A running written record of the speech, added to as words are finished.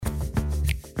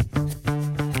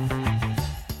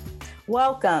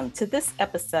Welcome to this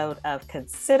episode of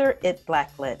Consider It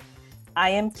Blacklit.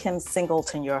 I am Kim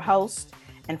Singleton, your host,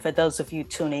 and for those of you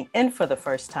tuning in for the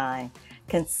first time,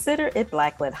 Consider It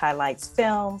Blacklit highlights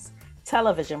films,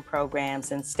 television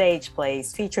programs, and stage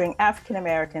plays featuring African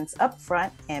Americans up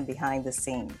front and behind the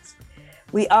scenes.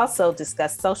 We also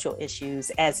discuss social issues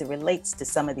as it relates to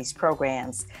some of these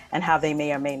programs and how they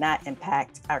may or may not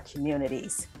impact our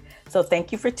communities. So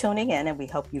thank you for tuning in, and we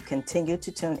hope you continue to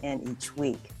tune in each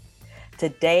week.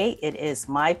 Today, it is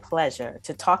my pleasure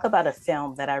to talk about a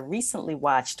film that I recently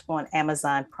watched on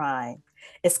Amazon Prime.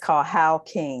 It's called Hal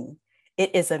King.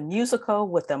 It is a musical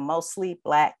with a mostly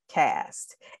Black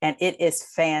cast, and it is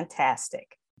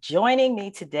fantastic. Joining me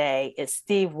today is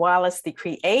Steve Wallace, the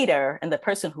creator and the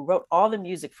person who wrote all the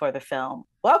music for the film.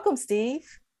 Welcome, Steve.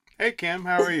 Hey Kim,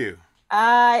 how are you?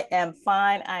 I am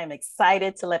fine. I am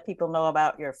excited to let people know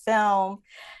about your film.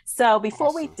 So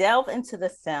before we Awesome. delve into the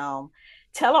film,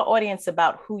 tell our audience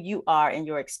about who you are and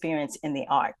your experience in the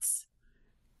arts.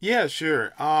 Yeah,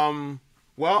 sure. I'm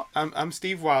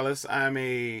Steve Wallace. I'm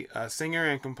a singer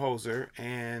and composer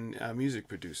and a music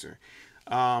producer.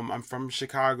 I'm from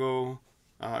Chicago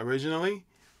originally.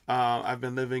 I've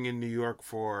been living in New York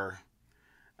for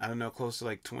I don't know, close to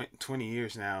like 20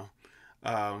 years now.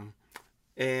 Um,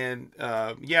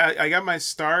 I got my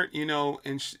start,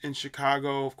 in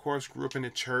Chicago. Of course, grew up in a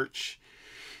church.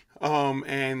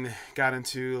 And got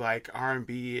into like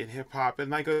R&B and hip hop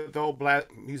and like the whole black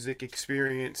music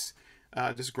experience,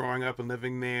 just growing up and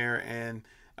living there. And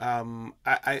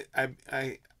I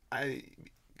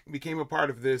became a part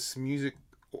of this music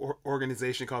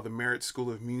organization called the Merit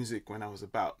School of Music when I was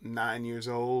about 9 years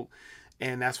old,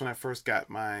 and that's when I first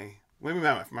got my maybe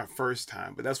not my first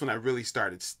time, but that's when I really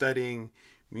started studying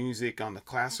music on the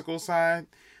classical side.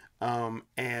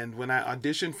 And when I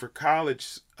auditioned for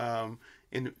college,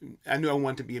 and I knew I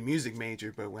wanted to be a music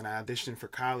major, but when I auditioned for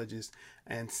colleges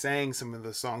and sang some of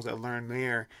the songs I learned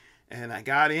there, and I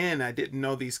got in, I didn't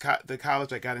know the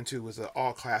college I got into was an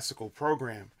all classical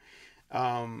program,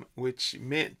 which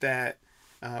meant that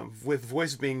with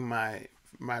voice being my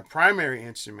primary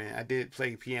instrument, I did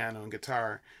play piano and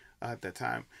guitar at that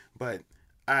time, but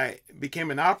I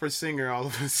became an opera singer all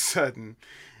of a sudden,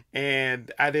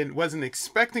 and I didn't wasn't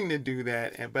expecting to do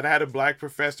that. But I had a black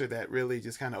professor that really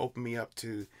just kind of opened me up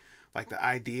to like the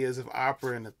ideas of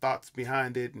opera and the thoughts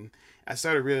behind it, and I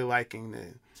started really liking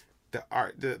the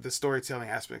art, the storytelling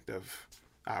aspect of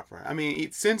opera. I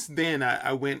mean, since then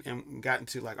I went and got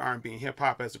into like R&B and hip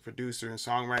hop as a producer and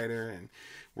songwriter, and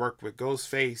worked with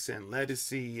Ghostface and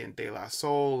Ledisi and De La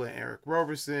Soul and Eric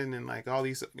Roberson and like all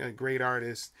these great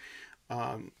artists.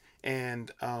 Um,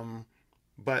 and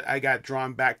But I got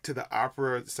drawn back to the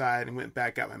opera side and went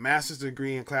back, got my master's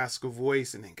degree in classical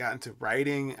voice, and then got into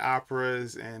writing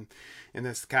operas, and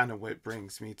that's kind of what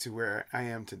brings me to where I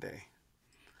am today.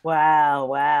 Wow,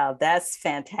 wow, that's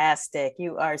fantastic.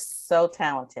 You are so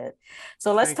talented.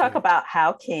 So let's Thank talk you. about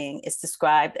how King is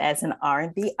described as an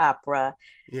R&B opera.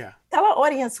 Yeah. Tell our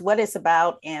audience what it's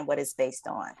about and what it's based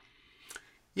on.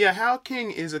 Yeah, Hal King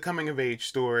is a coming of age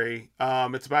story.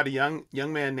 It's about a young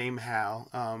man named Hal.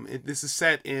 This is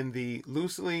set in the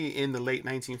loosely in the late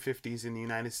 1950s in the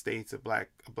United States, a black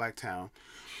town.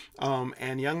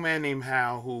 And a young man named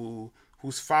Hal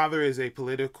whose father is a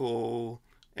political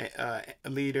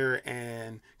leader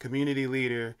and community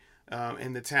leader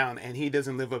in the town, and he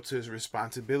doesn't live up to his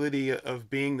responsibility of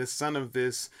being the son of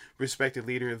this respected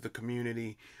leader of the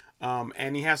community.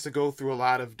 And he has to go through a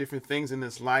lot of different things in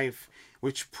his life,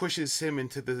 which pushes him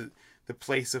into the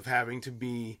place of having to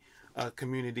be a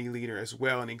community leader as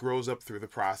well. And he grows up through the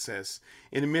process.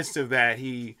 In the midst of that,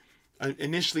 he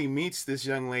initially meets this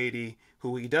young lady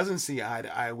who he doesn't see eye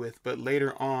to eye with, but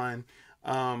later on,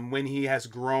 when he has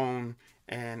grown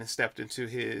and stepped into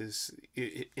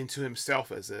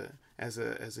himself as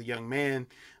a young man,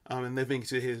 and living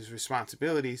to his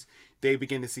responsibilities, they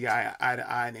begin to see eye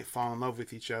to eye, and they fall in love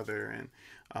with each other, and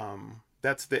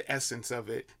that's the essence of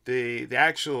it. The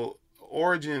actual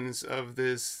origins of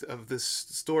this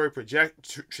story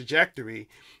trajectory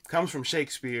comes from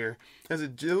Shakespeare. There's a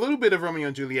little bit of Romeo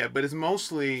and Juliet, but it's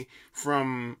mostly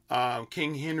from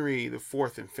King Henry the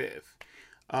Fourth and Fifth,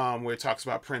 where it talks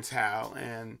about Prince Hal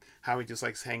and how he just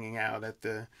likes hanging out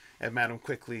at Madame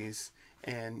Quickly's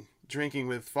and drinking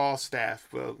with Falstaff.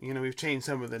 Well, we've changed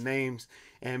some of the names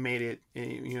and made it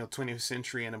 20th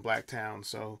century in a black town.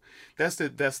 So that's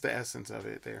the essence of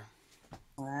it there.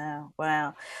 Wow,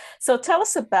 wow. So tell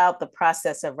us about the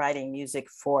process of writing music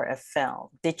for a film.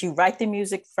 Did you write the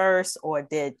music first, or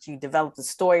did you develop the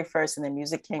story first and the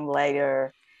music came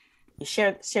later? You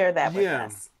share that with Yeah.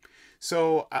 us.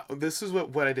 So this is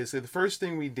what I did. So the first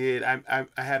thing we did, I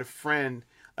had a friend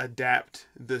adapt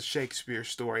the Shakespeare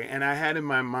story, and I had in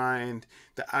my mind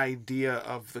the idea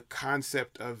of the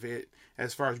concept of it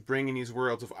as far as bringing these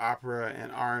worlds of opera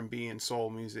and R&B and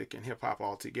soul music and hip hop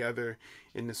all together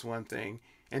in this one thing,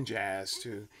 and jazz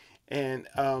too. And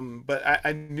but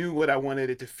I knew what I wanted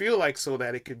it to feel like so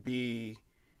that it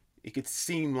could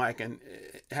seem like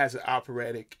it has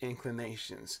operatic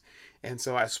inclinations. And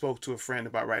so I spoke to a friend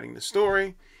about writing the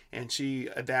story, and she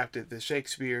adapted the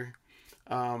Shakespeare.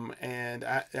 And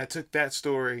I took that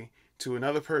story to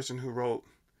another person who wrote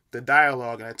the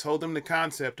dialogue, and I told them the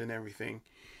concept and everything.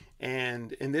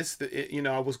 And in this,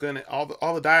 I was gonna all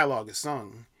the dialogue is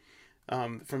sung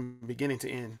from beginning to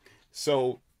end.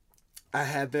 So I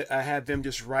had them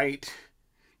just write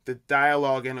the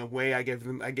dialogue in a way. I gave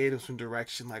them some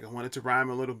direction. Like I wanted to rhyme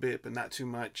a little bit, but not too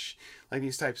much. Like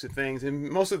these types of things. And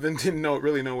most of them didn't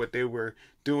really know what they were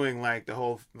doing, like the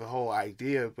whole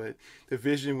idea. But the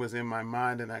vision was in my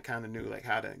mind, and I kind of knew like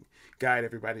how to guide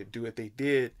everybody to do what they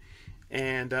did.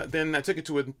 And then I took it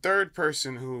to a third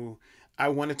person who I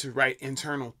wanted to write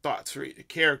internal thoughts for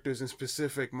characters in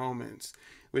specific moments,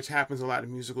 which happens a lot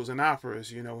in musicals and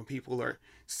operas. When people are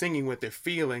singing what they're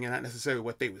feeling and not necessarily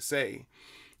what they would say.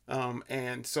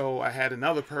 And so I had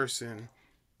another person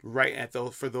write at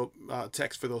those for the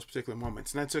text for those particular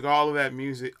moments, and I took all of that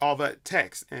music, all that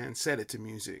text, and set it to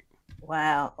music.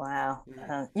 Wow, wow.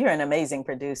 You're an amazing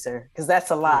producer because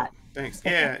that's a Oh, lot. thanks.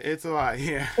 Yeah, it's a lot.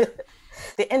 Yeah,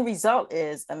 The end result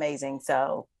is amazing.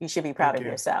 So you should be proud thank of you.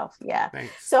 yourself. Yeah.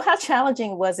 Thanks. So, how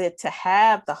challenging was it to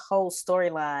have the whole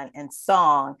storyline and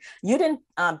song? You didn't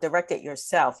direct it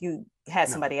yourself, you had No,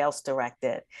 somebody else direct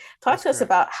it. Talk that's to us correct.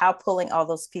 about how pulling all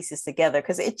those pieces together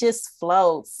because it just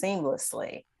flowed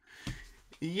seamlessly.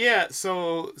 Yeah.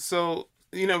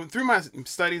 Through my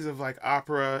studies of like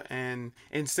opera and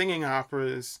singing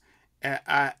operas,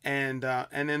 and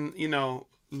then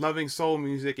loving soul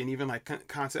music and even like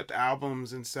concept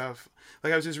albums and stuff.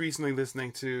 Like I was just recently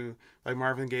listening to like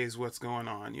Marvin Gaye's "What's Going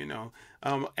On,"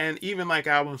 and even like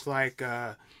albums like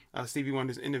Stevie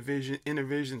Wonder's Inner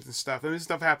Visions and stuff. I mean, this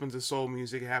stuff happens in soul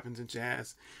music, it happens in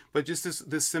jazz, but just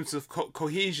this sense of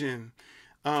cohesion.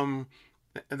 Um,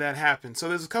 that happens. So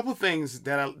there's a couple things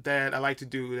that I like to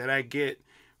do that I get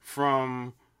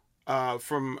from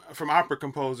from opera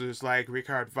composers like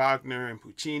Richard Wagner and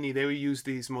Puccini. They would use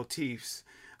these motifs,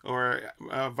 or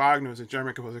Wagner was a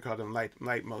German composer, called them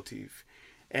leitmotif,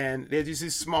 and they're just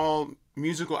these small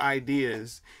musical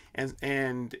ideas,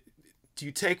 and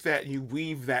you take that and you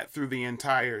weave that through the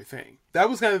entire thing. That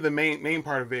was kind of the main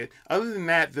part of it. Other than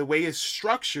that, the way it's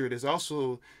structured is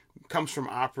also comes from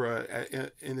opera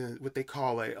what they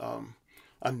call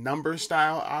a number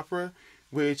style opera,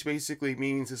 which basically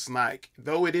means it's like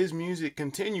though it is music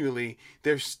continually,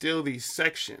 there's still these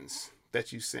sections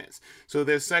that you sense. So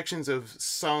there's sections of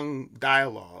sung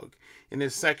dialogue, and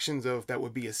there's sections of that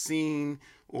would be a scene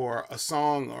or a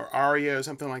song or aria or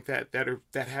something like that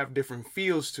have different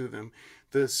feels to them.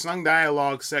 The sung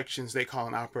dialogue sections they call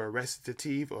an opera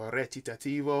recitative or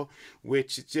recitativo,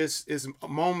 which just is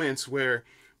moments where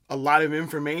a lot of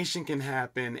information can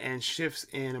happen and shifts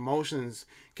in emotions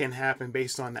can happen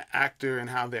based on the actor and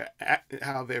how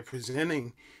they're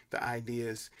presenting the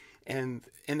ideas. And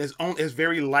there's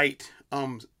very light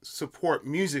support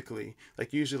musically,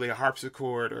 like usually a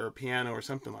harpsichord or a piano or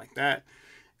something like that.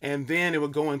 And then it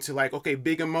would go into like, okay,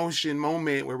 big emotion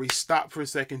moment where we stop for a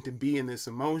second to be in this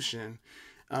emotion,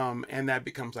 and that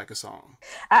becomes like a song.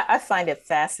 I find it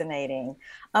fascinating.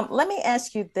 Let me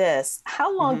ask you this.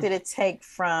 How long Hmm. did it take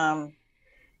from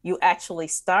you actually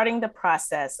starting the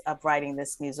process of writing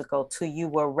this musical till you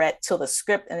were ready, till the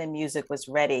script and the music was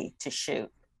ready to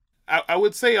shoot? I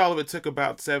would say all of it took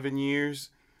about 7 years,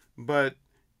 but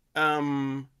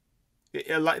um,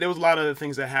 there was a lot of other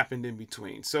things that happened in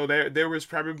between. So there was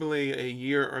probably a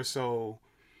year or so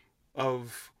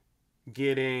of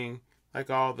getting like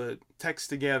all the text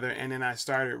together, and then I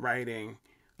started writing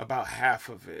about half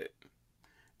of it,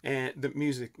 and the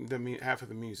music, half of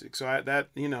the music. So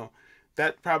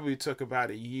that probably took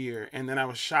about a year, and then I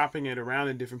was shopping it around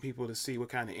to different people to see what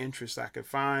kind of interest I could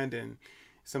find, and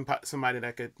somebody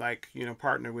that could like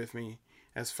partner with me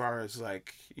as far as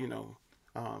like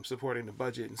supporting the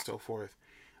budget and so forth.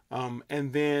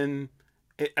 And then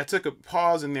I took a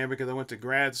pause in there because I went to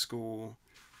grad school,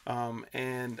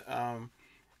 and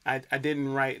I didn't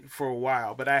write for a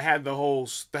while, but I had the whole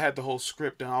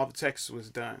script and all the text was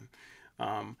done.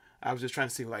 I was just trying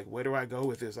to see like where do I go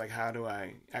with this? Like how do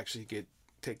I actually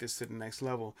take this to the next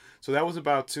level? So that was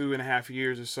about 2.5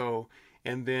 years or so,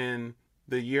 and then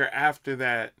the year after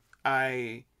that,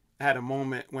 I had a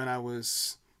moment when I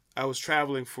was I was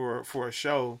traveling for a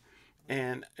show,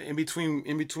 and in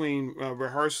between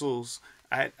rehearsals,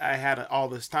 I had all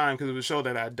this time because it was a show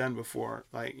that I'd done before,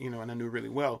 like, and I knew really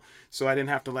well, so I didn't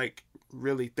have to like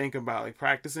really think about like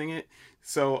practicing it.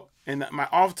 So in my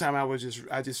off time,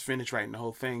 I just finished writing the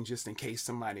whole thing just in case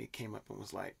somebody came up and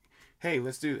was like, "Hey,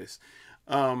 let's do this,"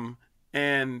 um,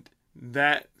 and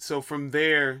that so from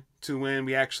there to when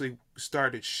we actually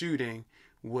started shooting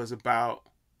was about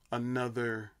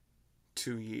another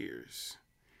 2 years.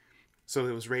 So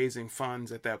it was raising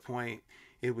funds at that point.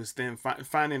 It was then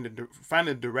finding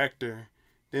a director,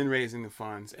 then raising the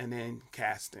funds, and then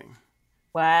casting.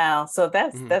 Wow. So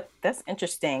Mm-hmm. that's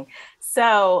interesting.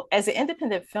 So as an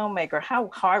independent filmmaker, how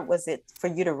hard was it for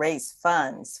you to raise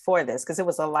funds for this? Because it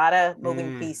was a lot of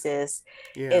moving Mm, pieces.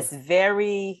 yeah. It's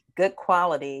very good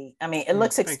quality. I mean, it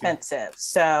looks Thank you. expensive.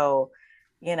 So,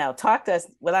 talk to us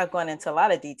without going into a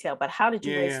lot of detail, but how did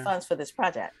you Yeah, raise yeah, funds for this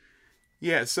project?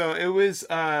 yeah. So it was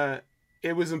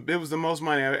the most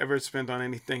money I ever spent on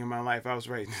anything in my life. I was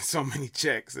writing so many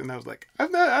checks, and I was like,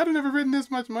 I've never written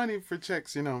this much money for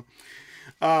checks.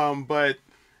 But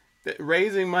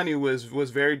raising money was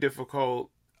very difficult,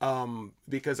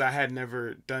 because I had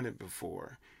never done it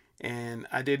before, and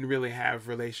I didn't really have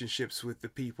relationships with the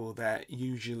people that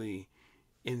usually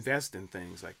invest in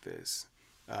things like this,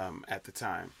 at the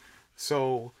time.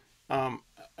 So um,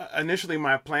 initially,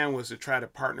 my plan was to try to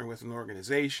partner with an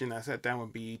organization. I sat down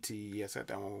with BET. I sat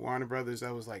down with Warner Brothers.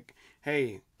 I was like,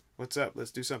 "Hey, what's up?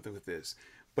 Let's do something with this."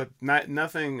 But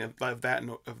nothing of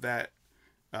that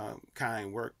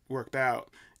kind worked out.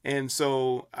 And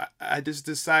so I just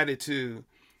decided to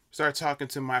start talking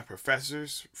to my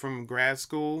professors from grad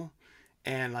school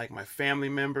and like my family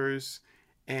members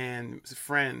and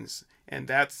friends, and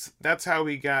that's how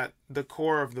we got the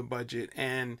core of the budget.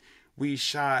 And we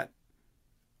shot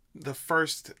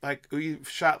we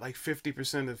shot like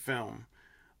 50% of the film,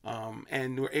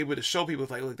 and we're able to show people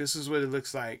like, look, this is what it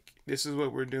looks like, this is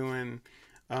what we're doing,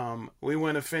 we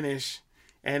want to finish.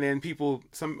 And then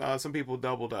some people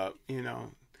doubled up,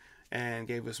 and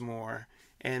gave us more.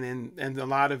 And a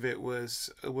lot of it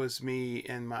was me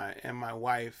and my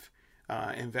wife,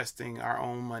 investing our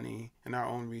own money and our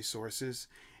own resources.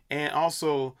 And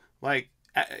also, like,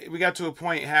 we got to a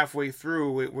point halfway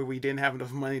through where we didn't have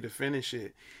enough money to finish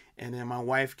it. And then my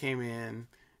wife came in.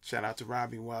 Shout out to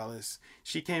Robbie Wallace.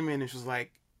 She came in and she was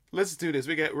like, "Let's do this.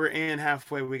 We're in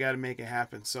halfway. We got to make it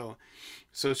happen." So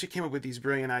she came up with these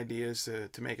brilliant ideas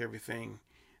to make everything,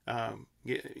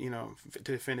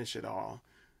 to finish it all.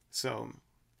 So,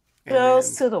 and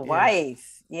Kudos then, to the yeah,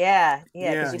 wife. Yeah,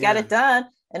 yeah, because yeah, you got yeah. it done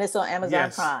and it's on Amazon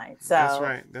Yes, Prime. that's So,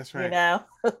 right. That's you right. know,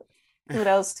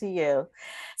 kudos to you.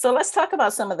 So let's talk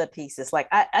about some of the pieces. Like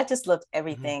I just loved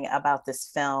Hmm. everything about this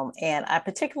film, and I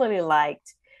particularly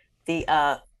liked the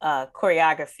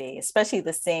choreography, especially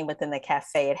the scene within the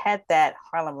cafe. It had that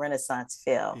Harlem Renaissance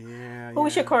feel. Yeah, Who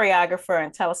was your yeah. choreographer,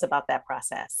 and tell us about that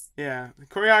process? Yeah, the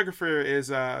choreographer is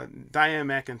Diane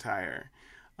McIntyre.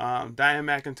 Diane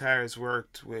McIntyre has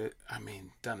worked with, I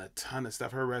mean, done a ton of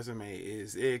stuff. Her resume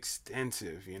is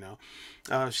extensive.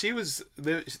 She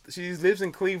lives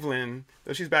in Cleveland,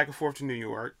 though she's back and forth to New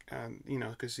York,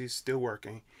 because she's still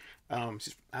working. I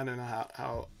don't know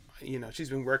how she's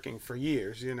been working for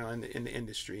years, in the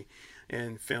industry,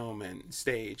 in film and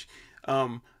stage.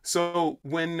 So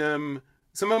when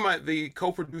some of the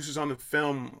co-producers on the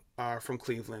film are from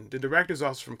Cleveland. The director's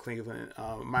also from Cleveland,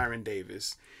 Myron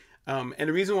Davis. And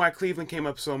the reason why Cleveland came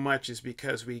up so much is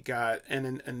because we got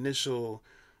an initial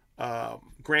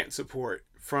grant support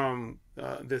from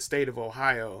the state of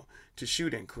Ohio to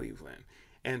shoot in Cleveland.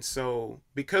 And so,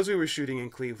 because we were shooting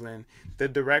in Cleveland, the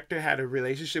director had a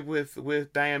relationship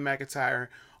with Diane McIntyre.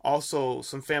 Also,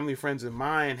 some family friends of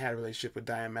mine had a relationship with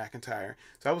Diane McIntyre.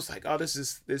 So I was like, "Oh,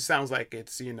 this sounds like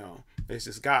it's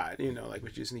just God, like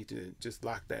we just need to just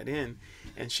lock that in."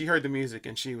 And she heard the music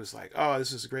and she was like, "Oh,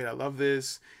 this is great. I love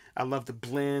this. I love the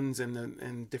blends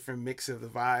and different mix of the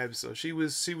vibes." So she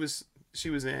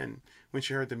was in when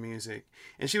she heard the music,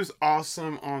 and she was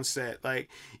awesome on set. Like,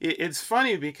 it's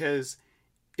funny because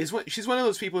she's one of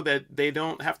those people that they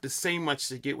don't have to say much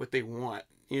to get what they want,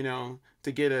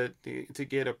 to get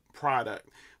a product.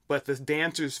 But the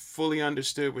dancers fully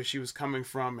understood where she was coming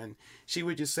from, and she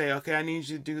would just say, "Okay, I need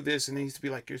you to do this, and it needs to be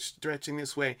like you're stretching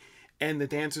this way," and the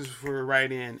dancers were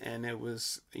right in, and it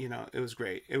was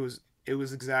great. It was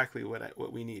exactly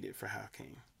what we needed for How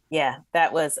King. Yeah,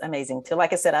 that was amazing too.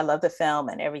 Like I said, I love the film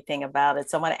and everything about it.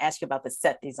 So I want to ask you about the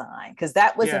set design because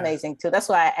that was Yeah. amazing too. That's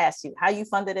why I asked you how you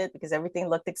funded it because everything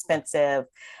looked expensive.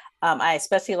 I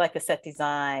especially like the set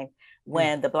design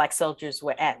Mm. when the Black soldiers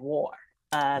were at war.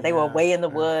 They were Yeah. way in the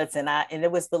woods, and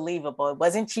it was believable. It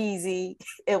wasn't cheesy.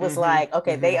 It was Mm-hmm. like,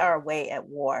 okay, they Mm-hmm. are away at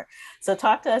war. So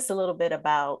talk to us a little bit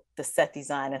about the set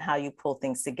design and how you pull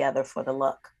things together for the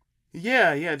look.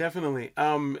 Yeah, yeah, definitely.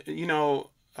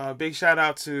 Big shout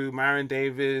out to Myron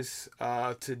Davis,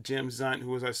 to Jim Zunt, who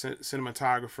was our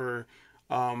cinematographer.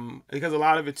 Because a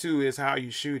lot of it too is how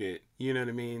you shoot it. You know what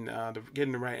I mean?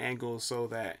 Getting the right angles so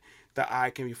that the eye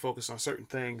can be focused on certain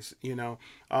things.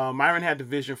 Myron had the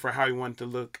vision for how he wanted to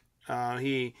look.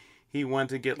 He wanted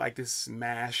to get like this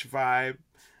MASH vibe,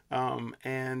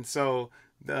 and so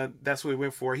that's what we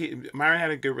went for. Myron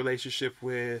had a good relationship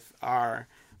with our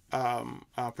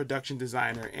production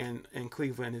designer in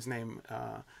Cleveland. His name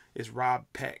is Rob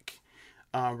Peck.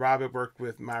 Rob had worked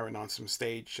with Myron on some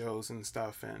stage shows and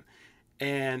stuff, and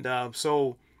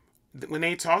when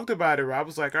they talked about it, Rob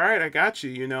was like, "All right, I got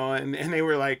you," and they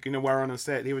were like, while we're on the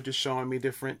set, they were just showing me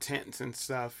different tints and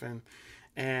stuff, and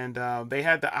they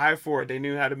had the eye for it. They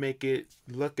knew how to make it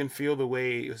look and feel the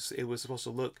way it was supposed to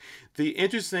look. The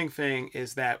interesting thing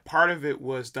is that part of it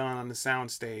was done on the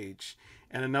sound stage,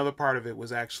 and another part of it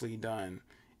was actually done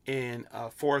in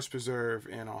Forest Preserve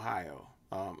in Ohio,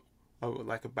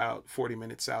 like about 40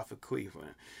 minutes south of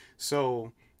Cleveland.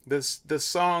 So the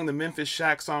song, the Memphis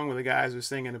Shack song, where the guys were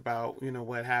singing about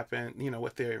what happened,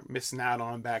 what they're missing out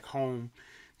on back home,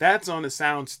 that's on the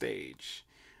sound stage.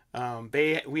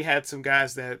 We had some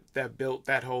guys that built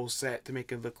that whole set to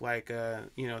make it look like a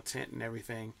tent and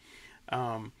everything,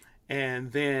 and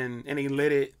he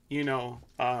lit it,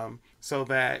 so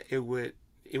that it would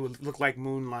look like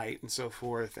moonlight and so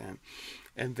forth,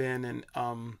 and then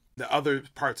the other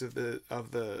parts of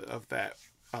that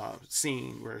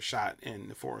scene were shot in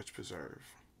the Forest Preserve.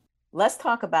 Let's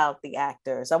talk about the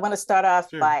actors. I want to start off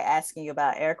Sure. by asking you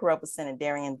about Eric Roberson and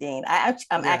Darian Dean. I'm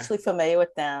Yeah. actually familiar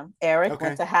with them. Eric went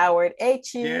Okay. to Howard,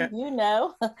 HU, Yeah.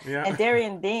 Yeah. and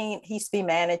Darian Dean, he's be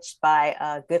managed by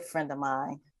a good friend of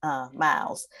mine,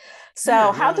 Miles. So Yeah.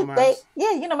 I how know did they, Miles.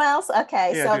 yeah, Miles?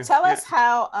 Okay, Yeah, I so do. tell Yeah. us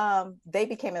how they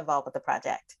became involved with the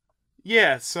project.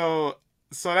 Yeah. So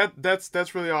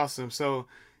that's really awesome.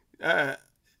 Uh,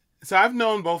 so I've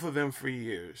known both of them for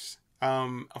years.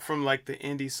 From like the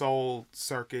indie soul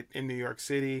circuit in New York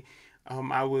City.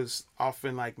 I was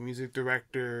often like music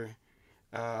director.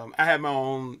 I had my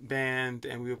own band,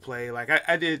 and we would play like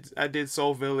I did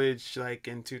Soul Village like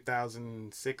in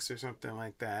 2006 or something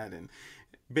like that, and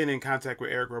been in contact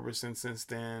with Eric Roberson since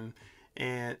then.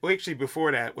 And well, actually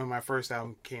before that, when my first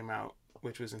album came out,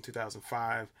 which was in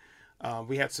 2005,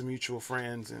 we had some mutual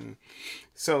friends, and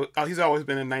so he's always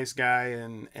been a nice guy,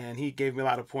 and he gave me a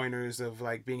lot of pointers of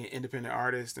like being an independent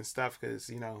artist and stuff,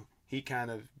 because he kind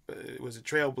of was a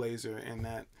trailblazer in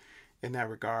that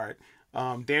regard.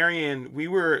 Darian,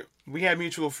 we had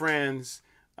mutual friends,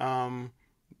 that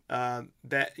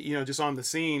just on the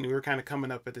scene. We were kind of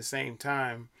coming up at the same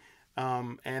time,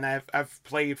 and I've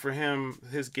played for him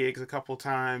his gigs a couple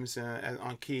times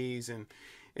on keys, and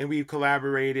we've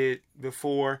collaborated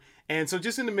before. And so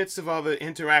just in the midst of all the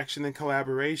interaction and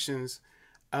collaborations,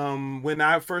 when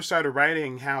I first started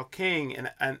writing Hal King,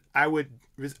 and I would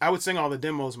sing all the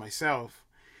demos myself.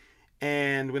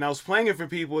 And when I was playing it for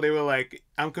people, they were like,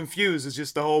 "I'm confused. It's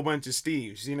just a whole bunch of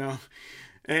Steves."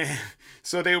 And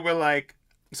so they were like,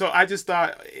 so I just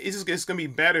thought it's gonna be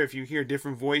better if you hear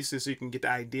different voices, so you can get the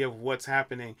idea of what's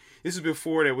happening. This is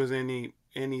before there was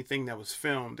anything that was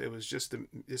filmed. It was just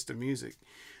the music.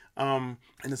 And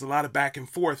there's a lot of back and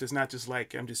forth. It's not just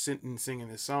like I'm just sitting and singing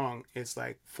this song. It's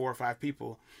like four or five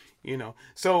people.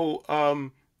 So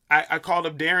I called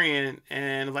up Darian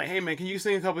and like, "Hey man, can you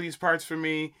sing a couple of these parts for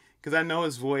me?" Because I know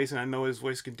his voice, and I know his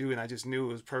voice could do it. And I just knew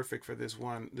it was perfect for this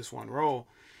one role.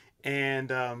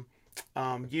 And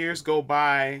years go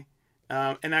by,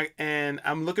 and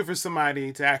I'm looking for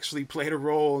somebody to actually play the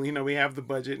role. We have the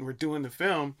budget, and we're doing the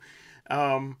film,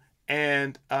 um,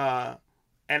 and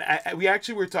we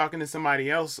actually were talking to somebody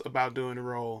else about doing the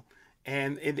role,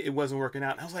 and it wasn't working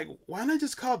out. And I was like, why not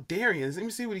just call Darian? Let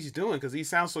me see what he's doing, because he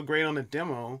sounds so great on the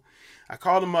demo. I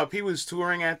called him up. He was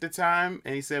touring at the time,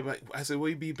 and he said, I said, will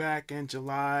you be back in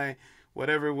July?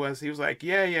 Whatever it was. He was like,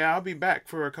 yeah, I'll be back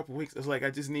for a couple weeks. I was like, I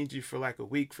just need you for like a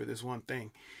week for this one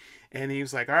thing. And he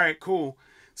was like, all right, cool.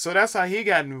 So that's how he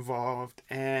got involved,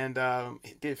 and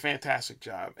he did a fantastic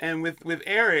job. And with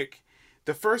Eric,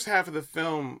 the first half of the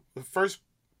film, the first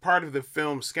part of the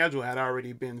film schedule had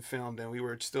already been filmed, and we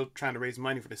were still trying to raise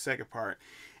money for the second part.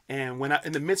 And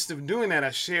in the midst of doing that,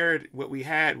 I shared what we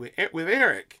had with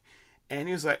Eric, and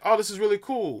he was like, "Oh, this is really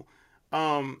cool.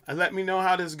 Let me know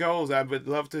how this goes. I would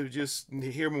love to just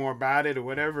hear more about it or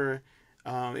whatever.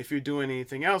 If you're doing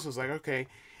anything else." I was like, "Okay."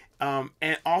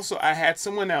 And also, I had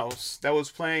someone else that was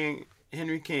playing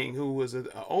Henry King, who was an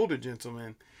older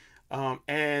gentleman,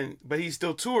 but he's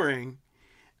still touring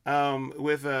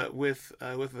with a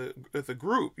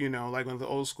group, like one of the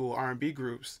old school R&B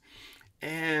groups,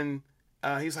 and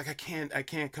he's like, I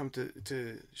can't come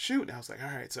to shoot. And I was like, all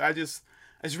right. So I just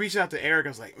reached out to Eric. I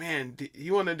was like, man, do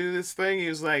you want to do this thing? He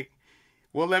was like,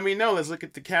 well, let me know. Let's look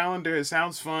at the calendar. It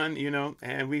sounds fun.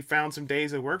 And we found some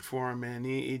days that worked for him, and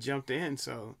he jumped in.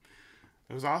 So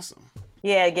it was awesome.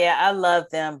 Yeah, I love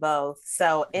them both.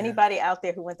 So Yeah. anybody out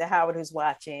there who went to Howard who's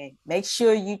watching, make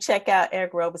sure you check out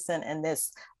Eric Roberson and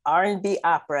this R&B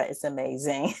opera. It's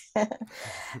amazing.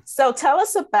 So tell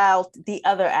us about the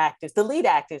other actors, the lead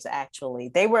actors, actually.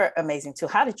 They were amazing too.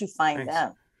 How did you find Thanks.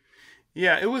 them?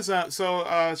 Yeah, it was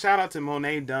shout out to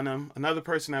Monet Dunham, another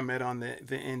person I met on the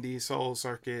indie soul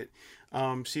circuit.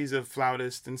 She's a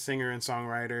flautist and singer and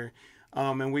songwriter.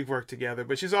 And we've worked together.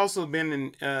 But she's also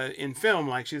been in film,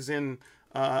 like she's in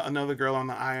Another Girl on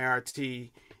the IRT,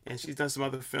 and she's done some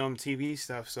other film, TV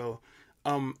stuff. So,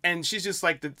 and she's just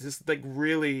like this like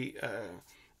really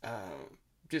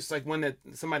just like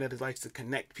somebody that likes to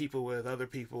connect people with other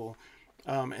people,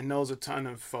 and knows a ton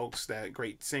of folks that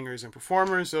great singers and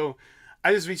performers. So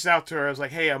I just reached out to her. I was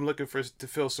like, hey, I'm looking to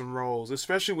fill some roles,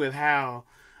 especially with Hal.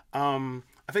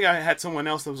 I think I had someone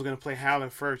else that was going to play Hal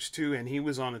at first too, and he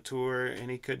was on a tour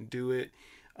and he couldn't do it.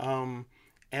 And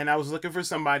I was looking for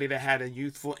somebody that had a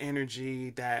youthful energy,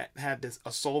 that had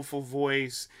a soulful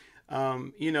voice,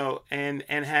 and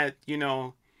had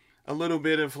a little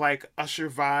bit of like Usher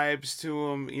vibes to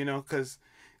him, because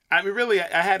I mean, really,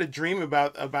 I had a dream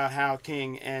about Hal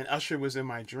King, and Usher was in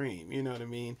my dream. You know what I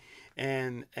mean?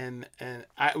 And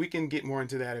we can get more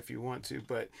into that if you want to,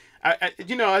 but I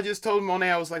just told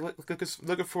Monet, I was like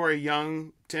looking for a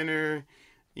young tenor,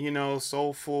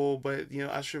 soulful, but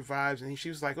Usher vibes, and she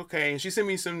was like, okay, and she sent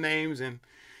me some names, and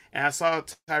I saw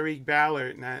Tyreek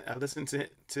Ballard, and I listened to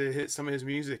hit some of his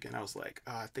music, and I was like,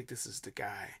 oh, I think this is the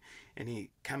guy, and he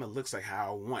kind of looks like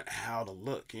how I want Hal to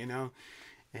look.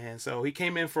 And so he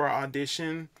came in for our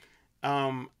audition.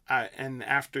 And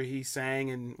after he sang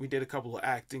and we did a couple of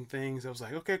acting things, I was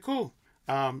like, okay, cool.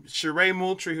 Sheree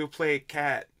Moultrie, who played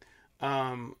Kat,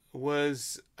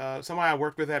 was somebody I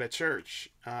worked with at a church.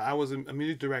 I was a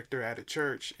music director at a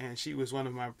church, and she was one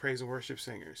of my praise and worship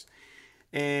singers.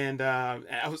 And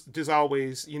I was just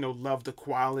always, loved the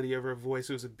quality of her voice.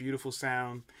 It was a beautiful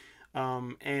sound.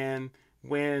 And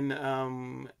when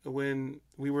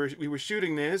we were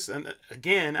shooting this, and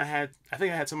again, I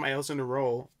think I had somebody else in the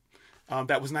role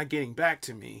that was not getting back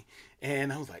to me,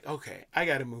 and I was like, okay, I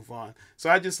got to move on. So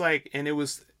I just and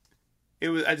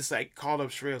I just called up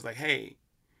Sheree. I was like, hey,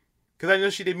 because I know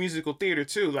she did musical theater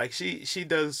too. Like she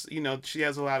does, she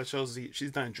has a lot of shows.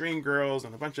 She's done Dreamgirls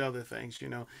and a bunch of other things.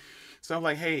 So I'm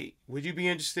like, hey, would you be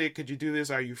interested? Could you do this?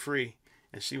 Are you free?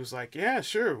 And she was like, yeah,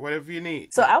 sure, whatever you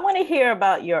need. So I want to hear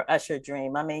about your Usher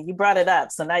dream. I mean, you brought it up,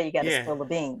 so now you got to Yeah. spill the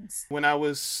beans. When I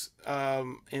was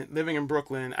living in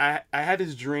Brooklyn, I had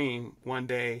this dream one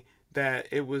day that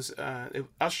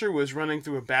Usher was running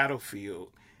through a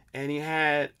battlefield, and he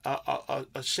had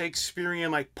a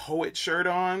Shakespearean like poet shirt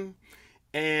on,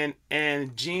 and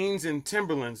jeans and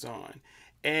Timberlands on.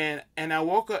 And I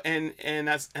woke up and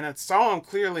I saw him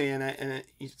clearly,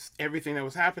 everything that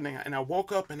was happening, and I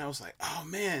woke up and I was like, oh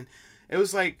man, it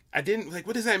was like I didn't like,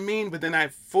 what does that mean? But then I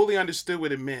fully understood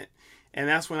what it meant, and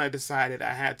that's when I decided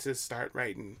I had to start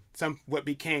writing what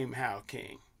became Hal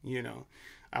King.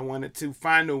 I wanted to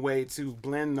find a way to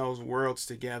blend those worlds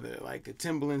together, like the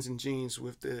Timberlands and jeans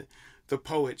with the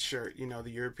poet shirt,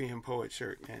 the European poet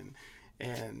shirt,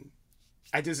 and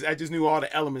I just knew all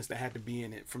the elements that had to be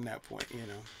in it from that point.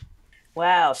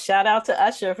 Wow. Shout out to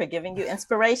Usher for giving you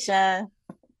inspiration.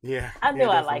 Yeah, I yeah, knew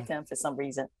I liked definitely. him for some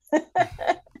reason.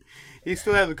 He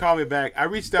still hasn't called me back. I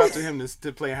reached out to him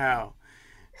to play Hal.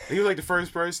 He was like the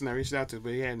first person I reached out to,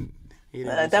 but he didn't reach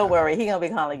Don't out. worry, he's gonna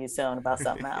be calling you soon about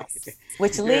something else.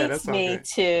 Which Yeah, leads that's all me good.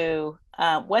 to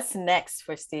what's next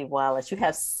for Steve Wallace. You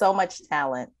have so much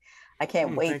talent. I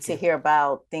can't wait Thank to you. hear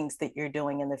about things that you're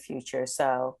doing in the future.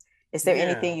 So, is there Yeah.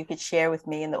 anything you could share with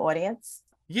me in the audience?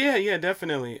 Yeah,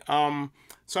 definitely.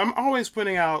 So I'm always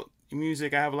putting out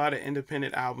music. I have a lot of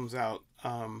independent albums out,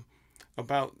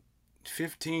 about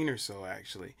 15 or so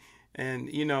actually. And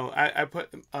I put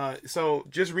so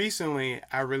just recently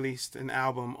I released an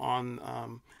album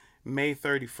on May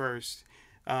 31st.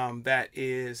 That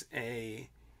is a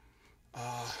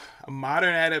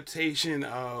modern adaptation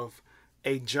of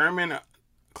a German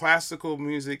classical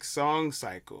music song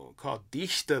cycle called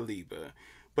Dichterliebe,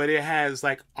 but it has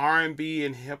like R&B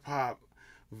and hip hop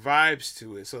vibes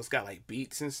to it. So it's got like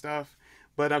beats and stuff,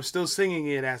 but I'm still singing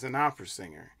it as an opera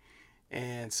singer.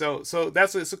 And so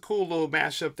that's it's a cool little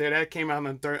mashup there. That came out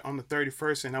on the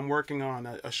 31st, and I'm working on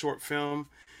a short film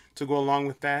to go along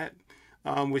with that,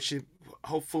 which should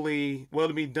hopefully well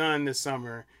to be done this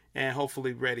summer and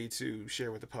hopefully ready to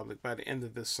share with the public by the end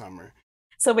of this summer.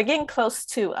 So we're getting close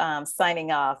to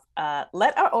signing off.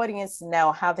 Let our audience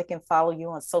know how they can follow you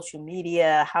on social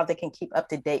media, how they can keep up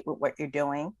to date with what you're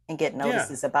doing and get Yeah,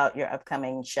 notices about your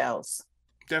upcoming shows.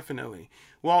 definitely.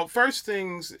 Well, first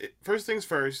things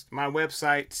first, my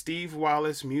website,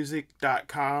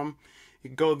 stevewallacemusic.com. You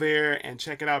can go there and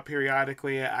check it out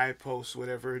periodically. I post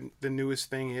whatever the newest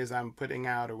thing is I'm putting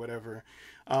out or whatever.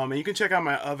 And you can check out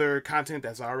my other content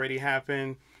that's already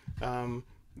happened. Um,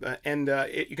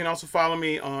 you can also follow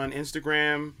me on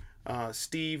Instagram,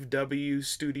 Steve W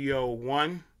Studio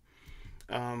One,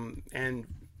 and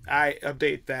I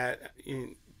update that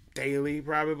daily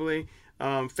probably.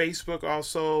 Facebook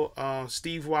also,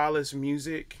 Steve Wallace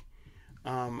Music.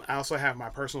 I also have my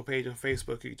personal page on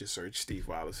Facebook. You can just search Steve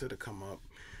Wallace; it'll come up.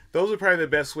 Those are probably the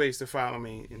best ways to follow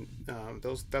me, and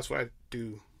that's what I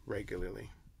do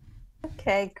regularly.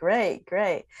 Okay, great,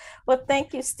 great. Well,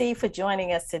 thank you, Steve, for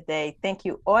joining us today. Thank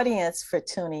you, audience, for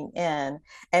tuning in.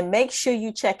 And make sure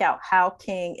you check out How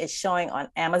King is showing on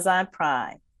Amazon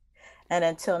Prime. And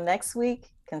until next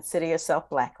week, consider yourself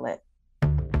blacklit.